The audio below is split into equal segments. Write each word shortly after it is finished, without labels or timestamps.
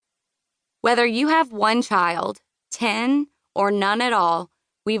Whether you have one child, 10, or none at all,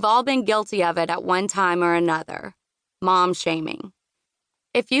 we've all been guilty of it at one time or another. Mom shaming.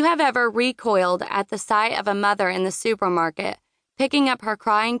 If you have ever recoiled at the sight of a mother in the supermarket picking up her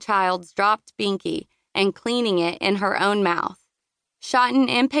crying child's dropped binky and cleaning it in her own mouth, shot an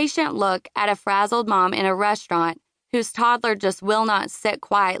impatient look at a frazzled mom in a restaurant whose toddler just will not sit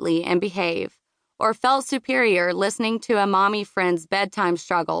quietly and behave, or felt superior listening to a mommy friend's bedtime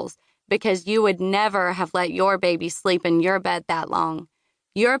struggles because you would never have let your baby sleep in your bed that long,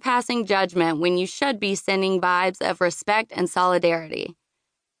 you're passing judgment when you should be sending vibes of respect and solidarity.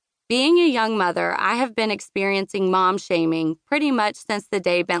 Being a young mother, I have been experiencing mom shaming pretty much since the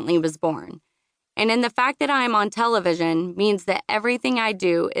day Bentley was born. And in the fact that I am on television means that everything I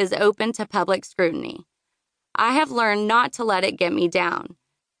do is open to public scrutiny. I have learned not to let it get me down,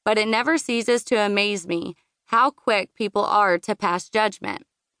 but it never ceases to amaze me how quick people are to pass judgment.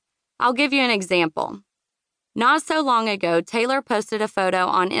 I'll give you an example. Not so long ago, Taylor posted a photo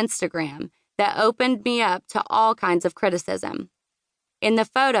on Instagram that opened me up to all kinds of criticism. In the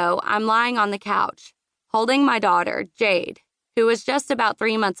photo, I'm lying on the couch, holding my daughter, Jade, who was just about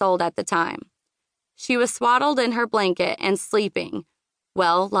 3 months old at the time. She was swaddled in her blanket and sleeping,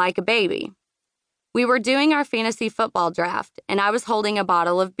 well, like a baby. We were doing our fantasy football draft, and I was holding a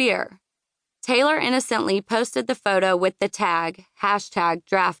bottle of beer. Taylor innocently posted the photo with the tag,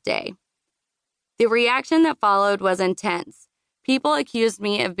 #DraftDay. The reaction that followed was intense. People accused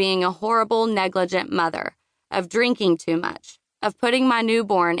me of being a horrible, negligent mother, of drinking too much, of putting my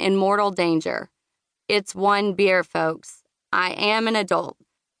newborn in mortal danger. It's one beer, folks. I am an adult,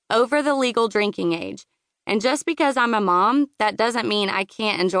 over the legal drinking age, and just because I'm a mom, that doesn't mean I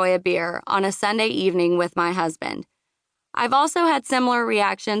can't enjoy a beer on a Sunday evening with my husband. I've also had similar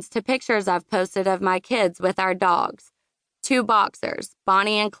reactions to pictures I've posted of my kids with our dogs, 2 boxers,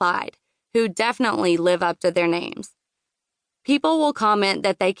 Bonnie and Clyde, who definitely live up to their names. People will comment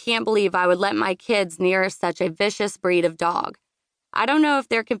that they can't believe I would let my kids near such a vicious breed of dog. I don't know if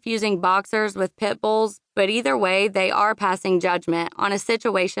they're confusing boxers with pit bulls, but either way, they are passing judgment on a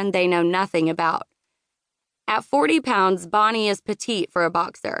situation they know nothing about. At 40 pounds, Bonnie is petite for a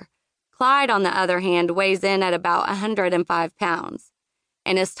boxer. Clyde, on the other hand, weighs in at about 105 pounds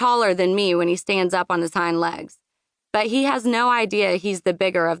and is taller than me when he stands up on his hind legs. But he has no idea he's the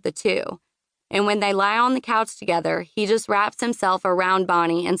bigger of the two. And when they lie on the couch together, he just wraps himself around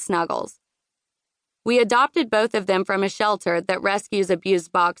Bonnie and snuggles. We adopted both of them from a shelter that rescues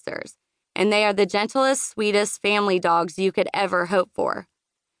abused boxers, and they are the gentlest, sweetest family dogs you could ever hope for.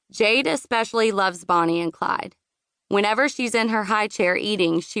 Jade especially loves Bonnie and Clyde. Whenever she's in her high chair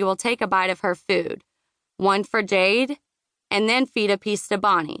eating, she will take a bite of her food, one for Jade, and then feed a piece to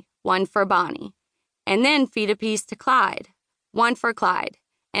Bonnie, one for Bonnie, and then feed a piece to Clyde, one for Clyde,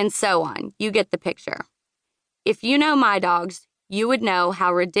 and so on. You get the picture. If you know my dogs, you would know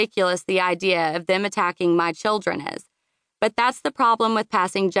how ridiculous the idea of them attacking my children is. But that's the problem with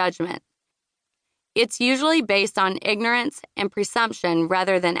passing judgment. It's usually based on ignorance and presumption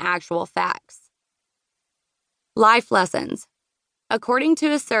rather than actual facts. Life lessons. According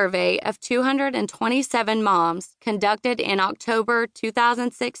to a survey of 227 moms conducted in October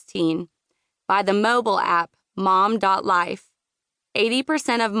 2016 by the mobile app mom.life,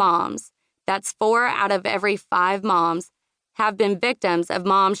 80% of moms, that's 4 out of every 5 moms, have been victims of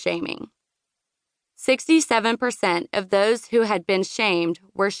mom shaming. 67% of those who had been shamed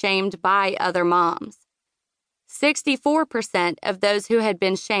were shamed by other moms. 64% of those who had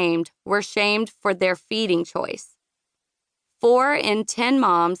been shamed were shamed for their feeding choice. 4 in 10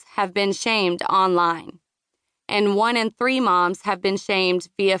 moms have been shamed online, and 1 in 3 moms have been shamed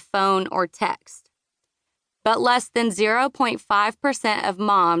via phone or text. But less than 0.5% of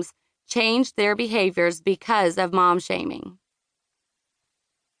moms changed their behaviors because of mom shaming.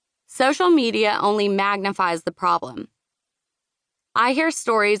 Social media only magnifies the problem. I hear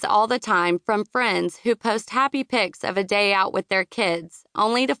stories all the time from friends who post happy pics of a day out with their kids,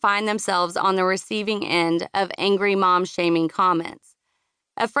 only to find themselves on the receiving end of angry mom-shaming comments.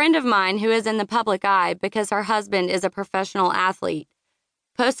 A friend of mine who is in the public eye because her husband is a professional athlete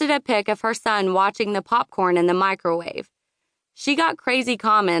posted a pic of her son watching the popcorn in the microwave. She got crazy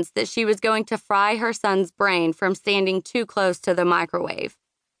comments that she was going to fry her son's brain from standing too close to the microwave.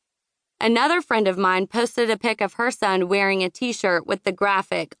 Another friend of mine posted a pic of her son wearing a t-shirt with the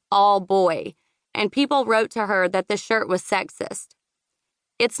graphic, "all boy," and people wrote to her that the shirt was sexist.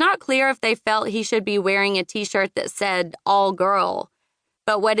 It's not clear if they felt he should be wearing a t-shirt that said, "all girl,"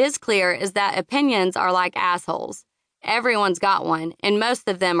 but what is clear is that opinions are like assholes. Everyone's got one, and most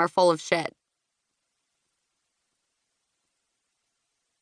of them are full of shit.